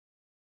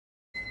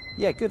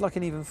Yeah, good luck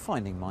in even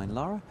finding mine,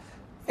 Lara.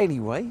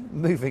 Anyway,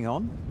 moving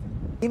on.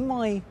 In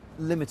my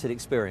limited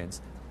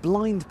experience,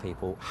 blind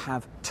people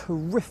have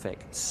terrific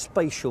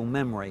spatial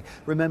memory,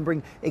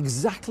 remembering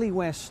exactly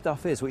where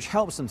stuff is, which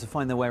helps them to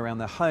find their way around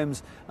their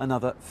homes and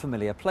other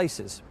familiar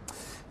places.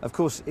 Of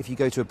course, if you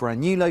go to a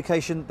brand new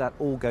location, that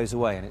all goes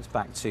away and it's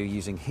back to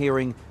using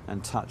hearing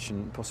and touch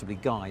and possibly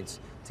guides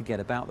to get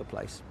about the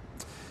place.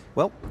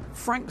 Well,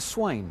 Frank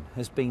Swain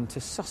has been to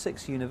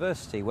Sussex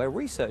University, where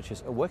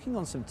researchers are working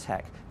on some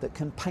tech that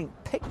can paint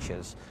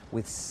pictures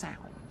with sound.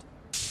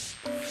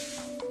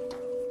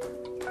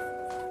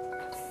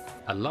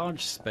 A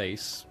large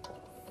space,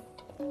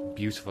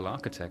 beautiful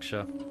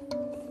architecture.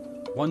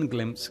 One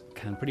glimpse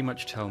can pretty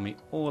much tell me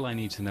all I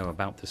need to know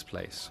about this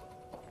place.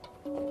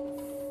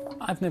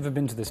 I've never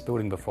been to this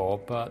building before,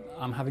 but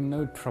I'm having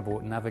no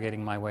trouble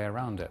navigating my way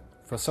around it.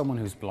 For someone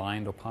who's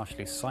blind or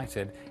partially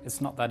sighted,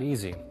 it's not that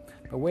easy.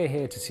 But we're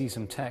here to see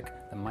some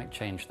tech that might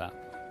change that.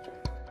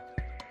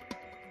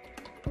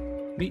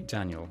 Meet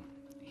Daniel.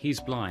 He's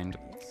blind,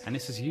 and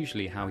this is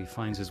usually how he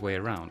finds his way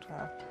around.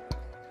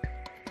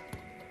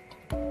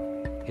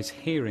 His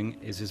hearing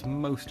is his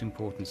most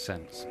important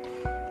sense,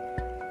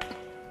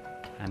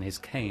 and his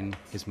cane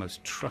his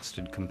most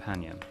trusted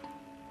companion.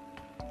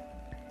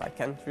 I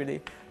can't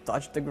really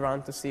touch the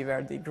ground to see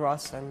where the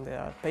grass and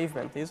the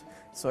pavement is,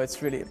 so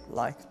it's really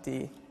like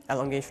the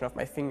elongation of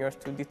my fingers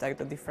to detect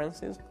the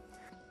differences.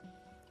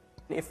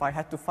 If I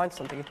had to find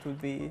something, it would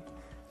be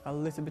a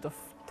little bit of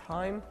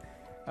time,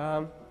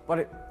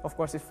 but of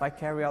course if I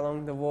carry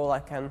along the wall, I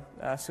can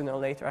sooner or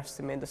later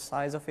estimate the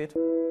size of it.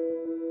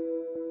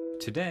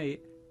 Today,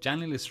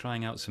 Daniel is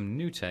trying out some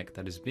new tech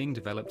that is being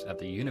developed at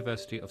the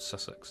University of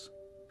Sussex.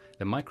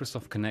 The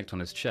Microsoft Kinect on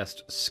his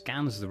chest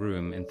scans the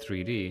room in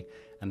 3D,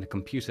 and the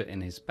computer in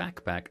his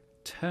backpack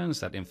turns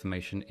that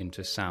information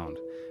into sound,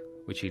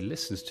 which he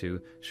listens to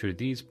through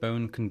these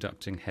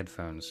bone-conducting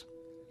headphones,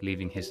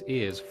 leaving his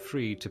ears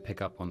free to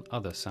pick up on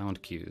other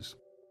sound cues.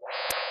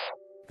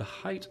 The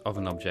height of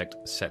an object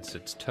sets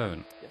its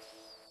tone. Yes,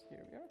 here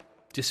we are.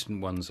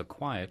 Distant ones are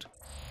quiet,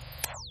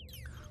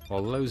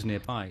 while those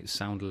nearby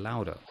sound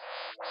louder,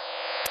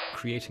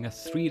 creating a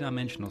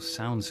three-dimensional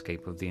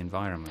soundscape of the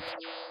environment.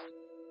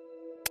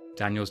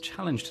 Daniel's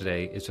challenge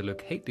today is to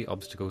locate the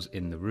obstacles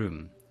in the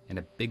room. In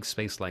a big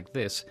space like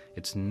this,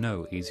 it's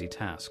no easy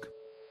task.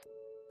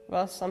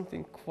 Well,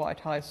 something quite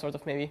high, sort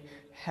of maybe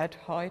head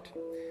height.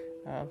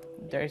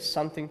 There is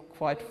something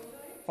quite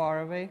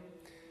far away.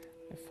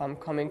 If I'm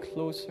coming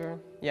closer,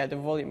 yeah, the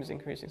volume is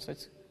increasing, so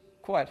it's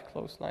quite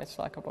close now. It's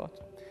like about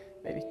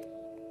maybe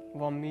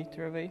 1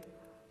 meter away.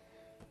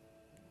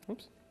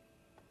 Oops.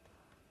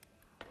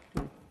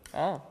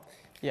 Ah,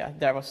 yeah,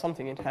 there was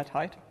something in head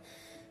height.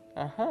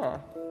 Aha,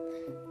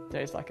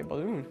 there's like a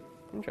balloon.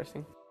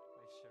 Interesting.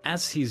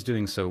 As he's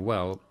doing so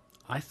well,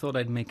 I thought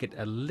I'd make it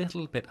a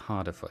little bit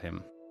harder for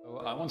him.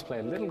 I want to play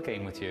a little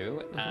game with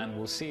you, and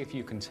we'll see if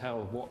you can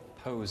tell what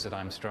pose that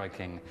I'm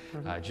striking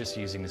just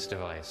using this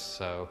device.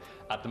 So,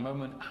 at the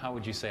moment, how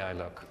would you say I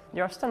look?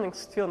 You're standing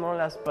still more or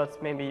less,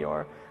 but maybe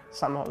your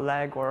some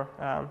leg or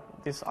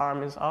this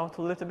arm is out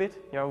a little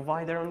bit. You're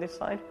wider on this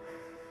side.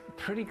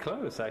 Pretty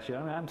close, actually.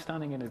 I mean, I'm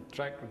standing in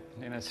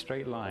a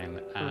straight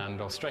line, and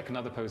I'll strike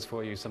another pose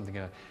for you, something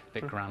a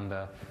bit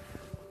grander.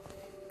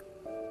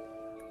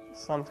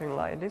 Something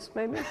like this,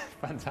 maybe?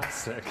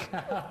 Fantastic.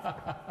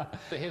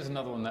 So here's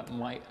another one that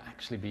might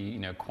actually be,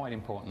 quite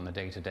important on a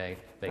day-to-day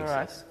basis. All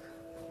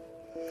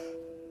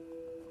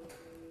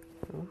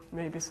right.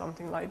 Maybe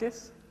something like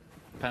this.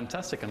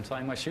 Fantastic. I'm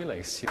tying my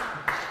shoelace.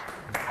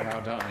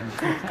 Well done.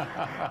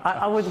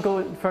 I would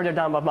go further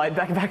down, but my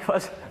backpack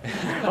was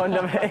on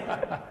the way.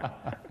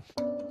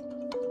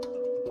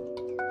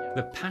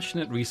 The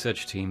passionate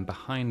research team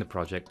behind the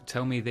project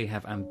tell me they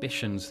have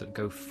ambitions that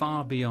go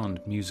far beyond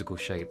musical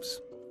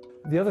shapes.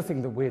 The other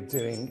thing that we're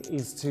doing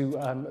is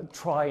to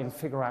try and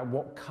figure out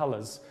what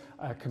colours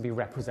can be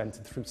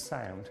represented through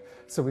sound.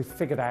 So we've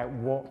figured out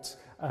what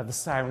the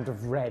sound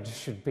of red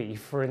should be,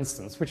 for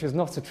instance, which is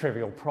not a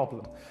trivial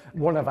problem.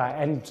 One of our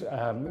end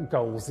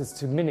goals is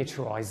to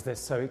miniaturise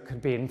this, so it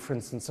could be in, for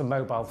instance, a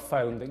mobile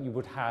phone that you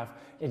would have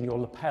in your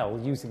lapel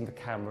using the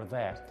camera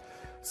there.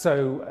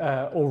 So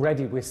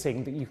already we're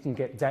seeing that you can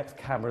get depth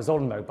cameras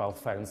on mobile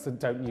phones that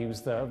don't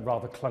use the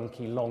rather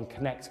clunky long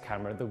Kinect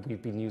camera that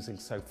we've been using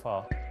so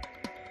far.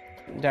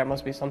 There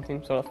must be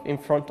something sort of in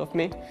front of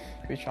me,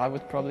 which I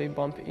would probably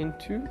bump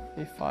into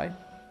if I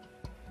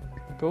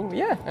go.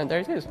 Yeah, and there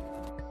it is.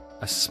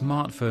 A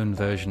smartphone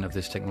version of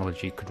this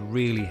technology could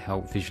really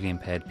help visually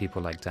impaired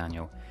people like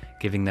Daniel,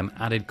 giving them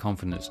added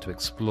confidence to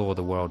explore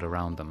the world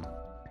around them.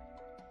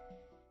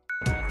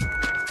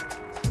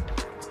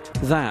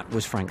 That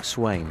was Frank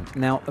Swain.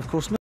 Now, of course,